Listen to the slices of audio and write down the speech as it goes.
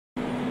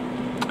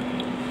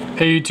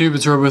Hey YouTube,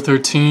 it's RedSn0w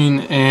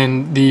RC14,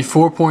 and the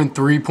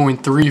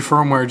 4.3.3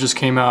 firmware just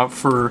came out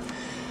for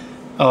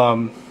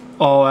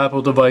all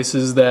Apple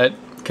devices that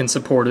can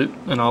support it,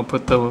 and I'll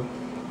put the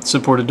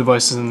supported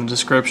devices in the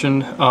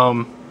description.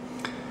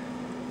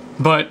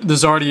 But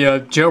there's already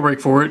a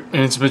jailbreak for it, and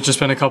it's just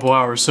been a couple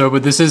hours.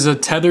 But this is a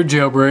tethered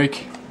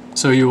jailbreak,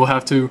 so you will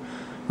have to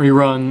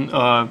rerun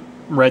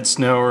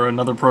RedSn0w or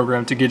another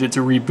program to get it to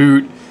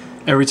reboot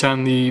every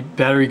time the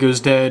battery goes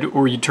dead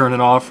or you turn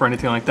it off or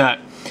anything like that.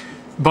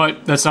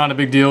 But that's not a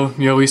big deal.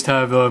 You at least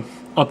have a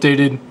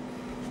updated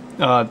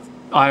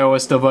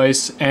iOS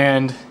device,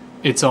 and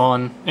it's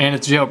on, and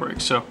it's jailbreak.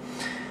 So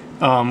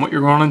what you're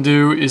going to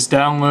do is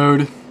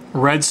download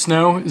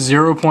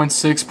RedSn0w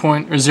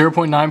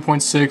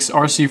 0.9.6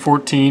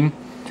 RC14.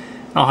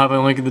 I'll have a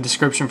link in the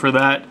description for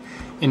that.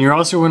 And you're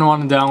also going to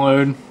want to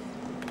download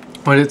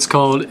what it's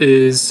called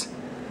is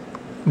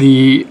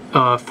the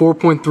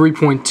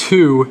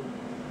 4.3.2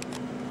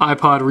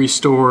 iPod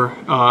Restore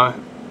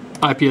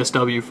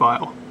IPSW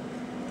file.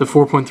 The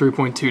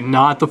 4.3.2,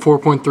 not the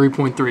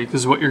 4.3.3,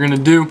 because what you're going to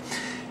do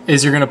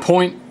is you're going to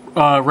point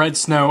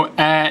RedSn0w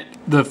at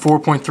the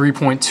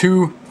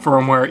 4.3.2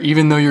 firmware,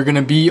 even though you're going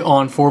to be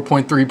on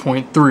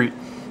 4.3.3.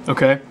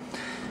 Okay?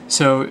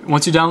 So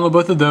once you download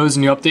both of those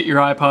and you update your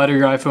iPod or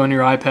your iPhone or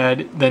your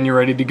iPad, then you're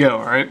ready to go,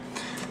 alright?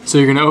 So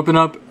you're going to open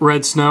up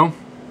RedSn0w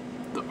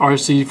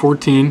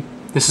RC14.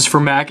 This is for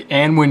Mac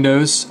and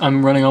Windows.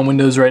 I'm running on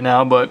Windows right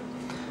now, but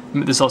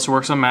this also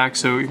works on Mac.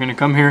 So you're going to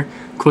come here,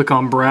 click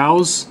on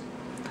Browse,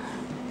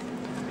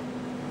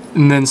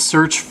 and then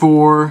search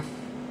for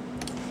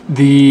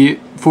the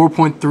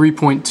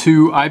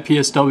 4.3.2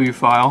 IPSW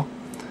file.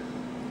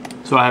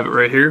 So I have it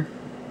right here,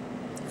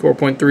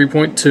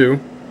 4.3.2.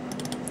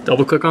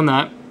 Double click on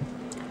that.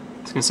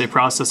 It's going to say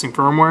processing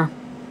firmware.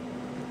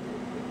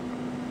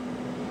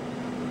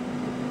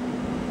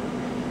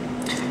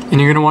 And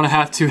you're going to want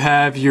to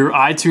have your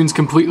iTunes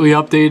completely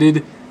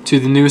updated to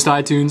the newest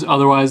iTunes,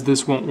 otherwise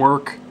this won't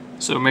work.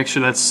 So make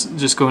sure that's,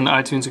 just go into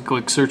iTunes and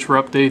click search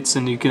for updates,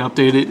 and you can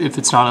update it if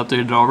it's not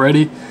updated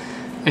already.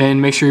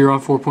 And make sure you're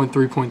on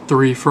 4.3.3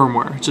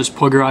 firmware. Just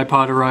plug your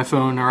iPod or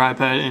iPhone or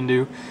iPad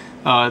into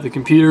the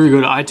computer, you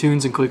go to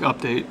iTunes and click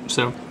update.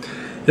 So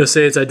it'll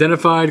say it's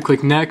identified,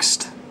 click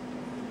next,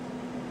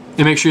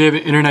 and make sure you have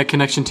an internet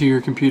connection to your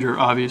computer,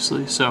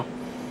 obviously. So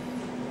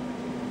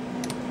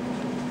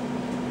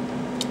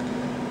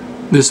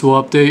this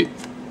will update,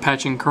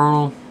 patching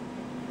kernel,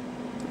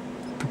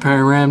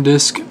 preparing RAM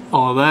disk,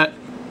 all of that.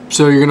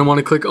 So you're going to want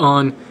to click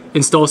on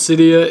install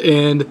Cydia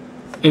and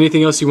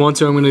anything else you want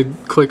to. I'm going to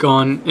click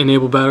on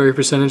enable battery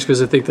percentage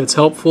because I think that's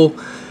helpful.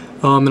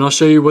 And I'll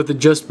show you what the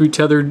just boot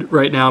tethered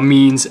right now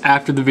means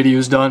after the video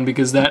is done,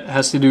 because that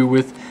has to do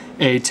with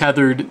a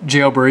tethered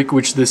jailbreak,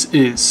 which this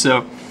is.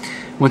 So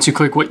once you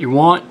click what you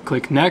want,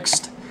 click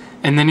next,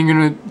 and then you're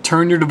going to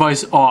turn your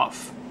device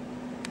off.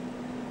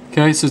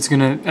 Okay, so it's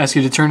going to ask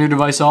you to turn your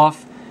device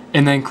off,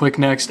 and then click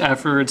next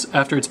after it's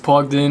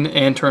plugged in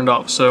and turned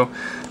off. So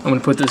I'm going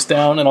to put this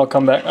down, and I'll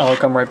come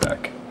right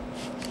back.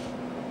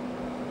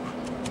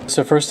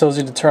 So first tells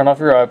you to turn off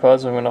your iPod,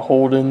 so I'm going to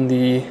hold in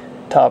the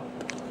top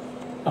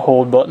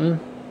hold button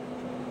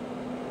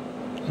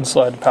and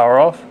slide the power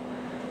off.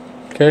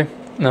 Okay,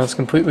 now it's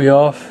completely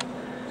off,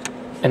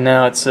 and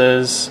now it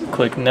says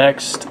click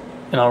next,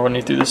 and I'll run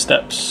you through the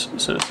steps.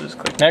 So it says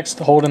click next,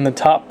 hold in the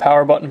top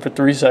power button for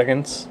 3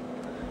 seconds,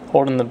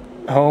 hold in the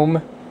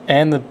home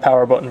and the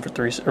power button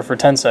for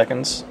 10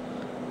 seconds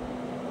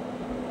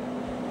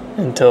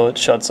until it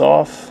shuts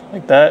off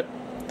like that.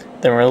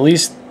 Then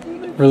release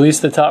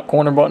the top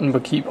corner button,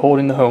 but keep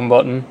holding the home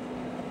button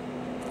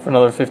for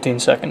another 15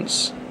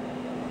 seconds.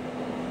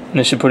 And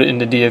this should put it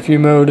into DFU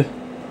mode.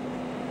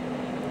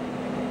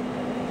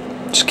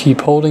 Just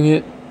keep holding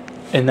it,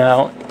 and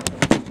now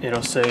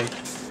it'll say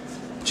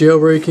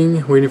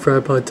jailbreaking, waiting for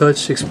iPod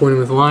Touch, exporting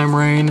with Lime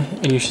Rain,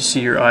 and you should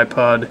see your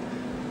iPod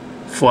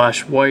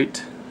flash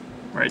white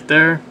right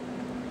there.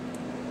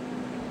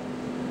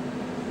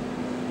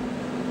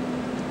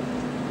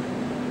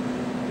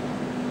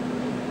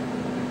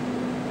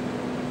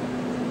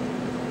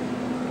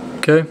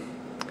 Okay,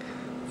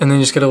 and then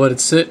you just gotta let it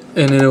sit,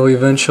 and it'll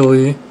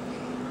eventually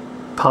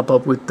pop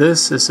up with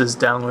this. This is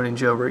downloading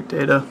jailbreak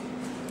data,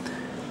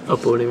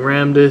 uploading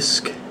RAM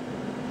disk,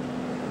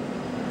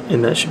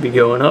 and that should be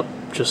going up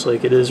just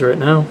like it is right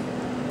now.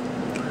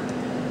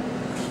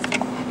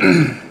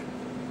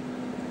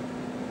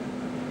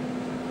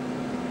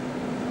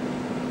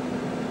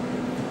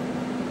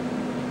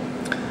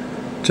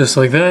 Just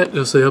like that,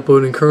 it'll say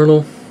uploading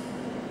kernel.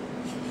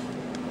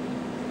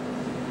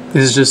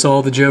 This is just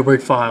all the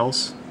jailbreak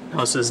files.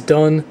 Now it says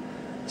done.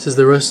 This is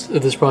the rest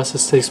of this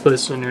process takes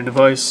place on your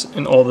device,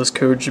 and all this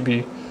code should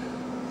be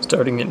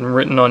starting getting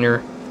written on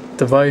your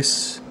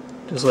device.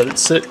 Just let it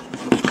sit.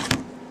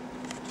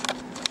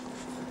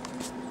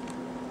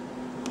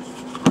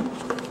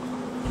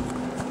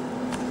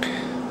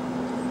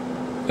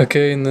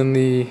 Okay, and then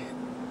the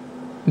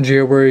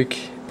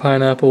jailbreak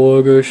pineapple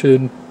logo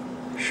should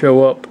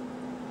show up.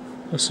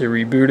 Let's say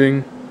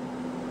rebooting.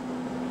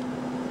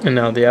 And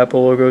now the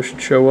Apple logo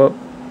should show up.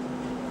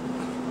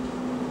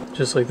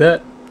 Just like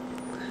that.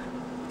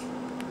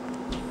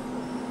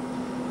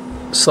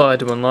 Slide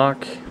to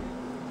unlock.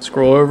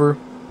 Scroll over.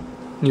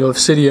 And you'll have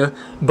Cydia,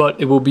 but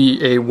it will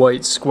be a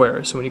white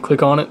square. So when you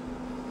click on it,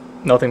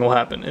 nothing will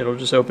happen. It'll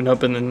just open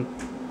up and then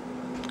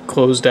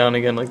close down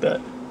again like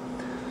that.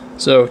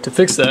 So to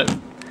fix that,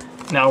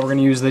 now we're going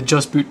to use the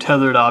Just Boot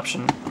Tethered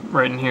option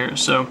right in here.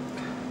 So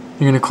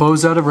you're going to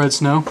close out of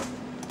RedSn0w,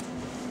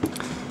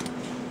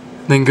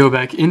 then go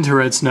back into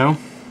RedSn0w,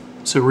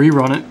 so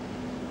rerun it.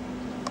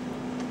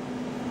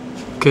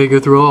 Okay, go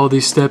through all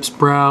these steps,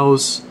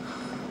 browse,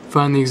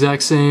 find the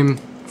exact same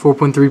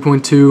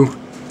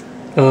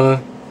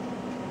 4.3.2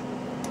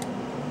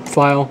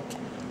 file,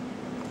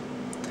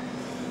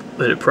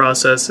 let it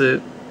process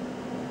it.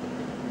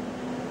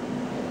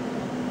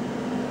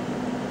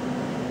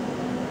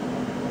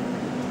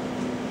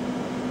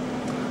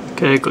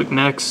 Okay, click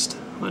next,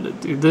 let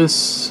it do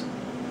this.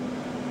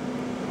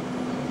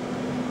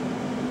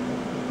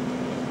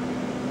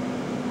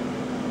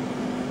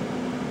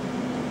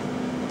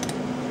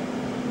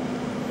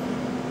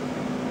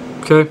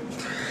 Okay,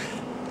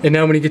 and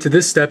now when you get to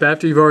this step,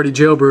 after you've already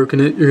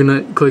jailbroken it, you're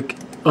going to click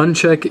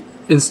uncheck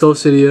install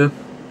Cydia,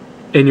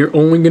 and you're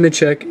only going to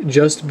check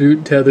Just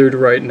Boot Tethered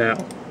right now.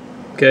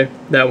 Okay,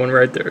 that one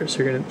right there. So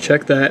you're going to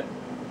check that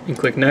and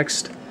click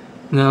next.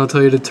 Now it'll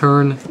tell you to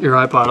turn your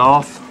iPod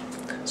off.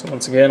 So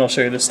once again, I'll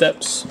show you the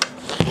steps.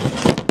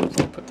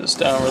 Put this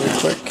down really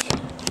quick.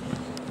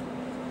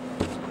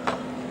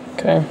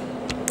 Okay.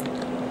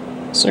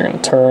 So you're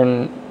going to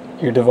turn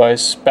your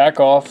device back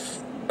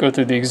off, go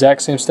through the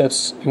exact same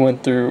steps you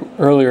went through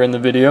earlier in the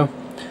video.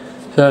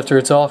 So after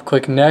it's off,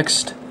 click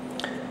next.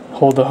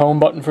 Hold the home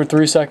button for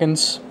 3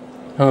 seconds.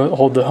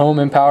 Hold the home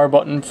and power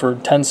button for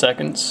 10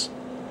 seconds.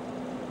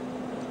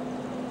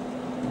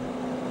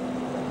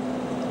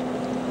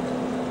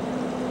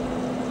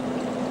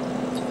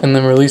 And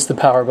then release the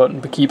power button,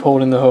 but keep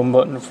holding the home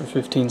button for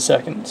 15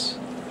 seconds.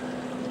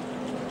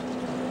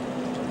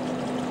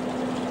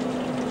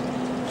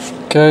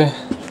 Okay,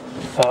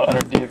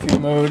 under DFU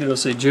mode, it'll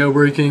say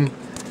jailbreaking.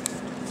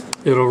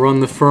 It'll run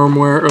the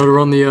firmware, or it'll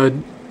run the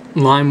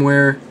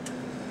LimeWire.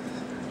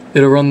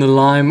 It'll run the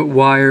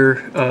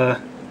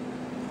LimeWire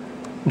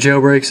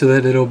jailbreak so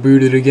that it'll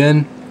boot it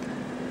again.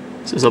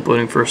 This is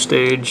uploading first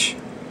stage.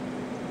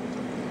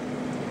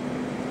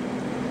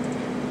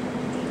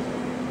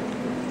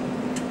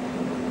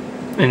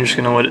 And you're just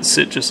going to let it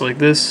sit just like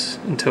this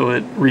until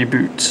it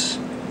reboots.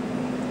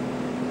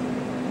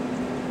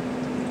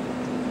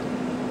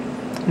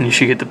 And you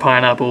should get the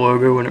pineapple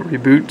logo when it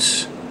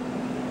reboots.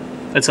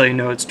 That's how you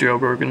know it's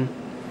jailbroken.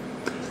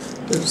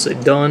 It'll say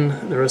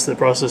done. The rest of the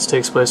process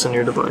takes place on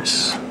your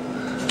device.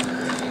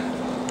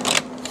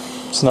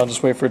 So now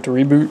just wait for it to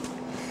reboot.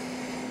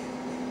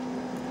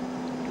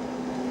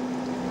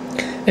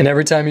 And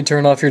every time you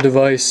turn off your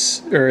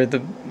device, or it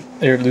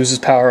loses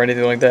power or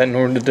anything like that, in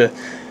order to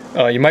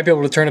you might be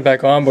able to turn it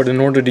back on, but in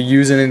order to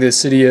use any of the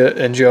Cydia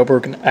and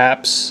jailbroken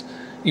apps,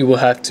 you will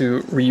have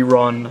to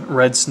rerun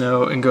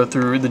RedSn0w and go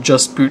through the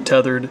Just Boot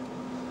Tethered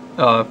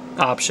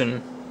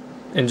option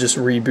and just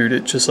reboot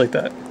it just like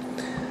that.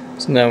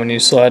 So now when you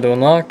slide to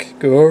unlock,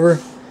 go over,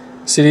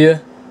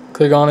 Cydia,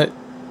 click on it,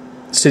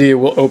 Cydia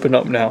will open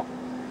up now.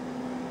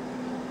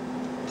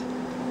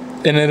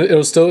 And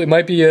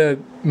it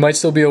might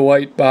still be a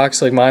white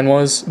box like mine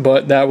was,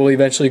 but that will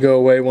eventually go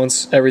away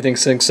once everything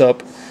syncs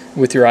up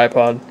with your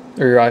iPod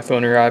or your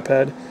iPhone or your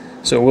iPad.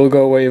 So it will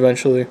go away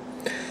eventually.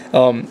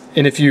 And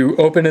if you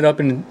open it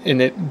up and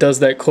it does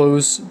that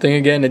close thing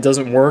again, it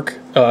doesn't work,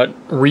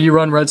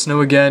 rerun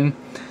RedSn0w again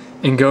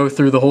and go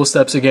through the whole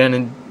steps again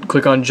and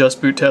click on Just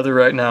Boot Tether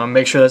right now and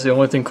make sure that's the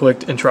only thing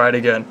clicked and try it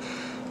again.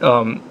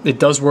 It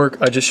does work.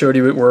 I just showed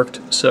you it worked.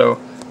 So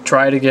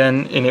try it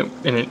again and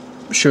it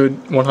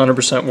should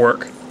 100%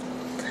 work.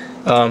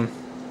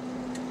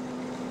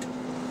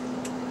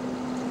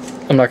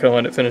 I'm not going to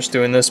let it finish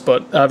doing this,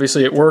 but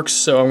obviously it works,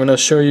 so I'm going to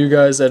show you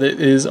guys that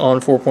it is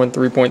on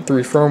 4.3.3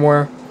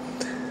 firmware.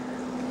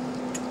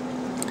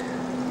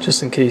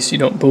 Just in case you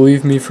don't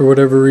believe me for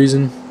whatever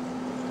reason.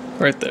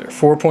 Right there,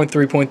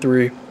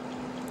 4.3.3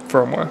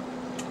 firmware.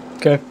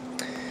 Okay.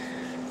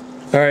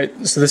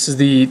 Alright, so this is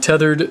the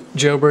tethered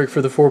jailbreak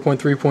for the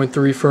 4.3.3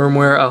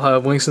 firmware. I'll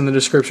have links in the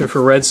description for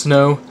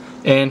RedSn0w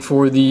and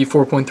for the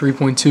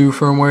 4.3.2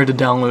 firmware to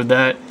download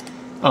that.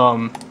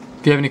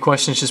 If you have any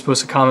questions, just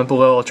post a comment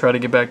below. I'll try to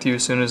get back to you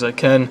as soon as I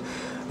can.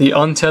 The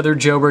untethered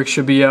jailbreak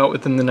should be out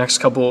within the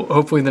next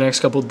hopefully the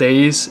next couple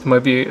days. It might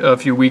be a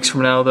few weeks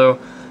from now though,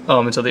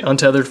 until the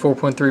untethered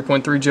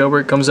 4.3.3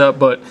 jailbreak comes out.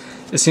 But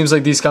it seems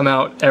like these come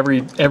out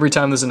every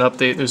time there's an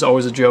update. There's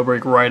always a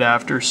jailbreak right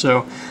after.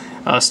 So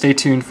stay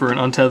tuned for an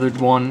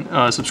untethered one.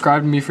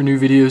 Subscribe to me for new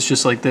videos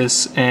just like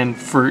this, and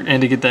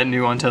to get that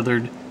new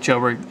untethered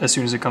jailbreak as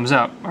soon as it comes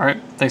out. All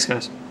right, thanks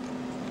guys.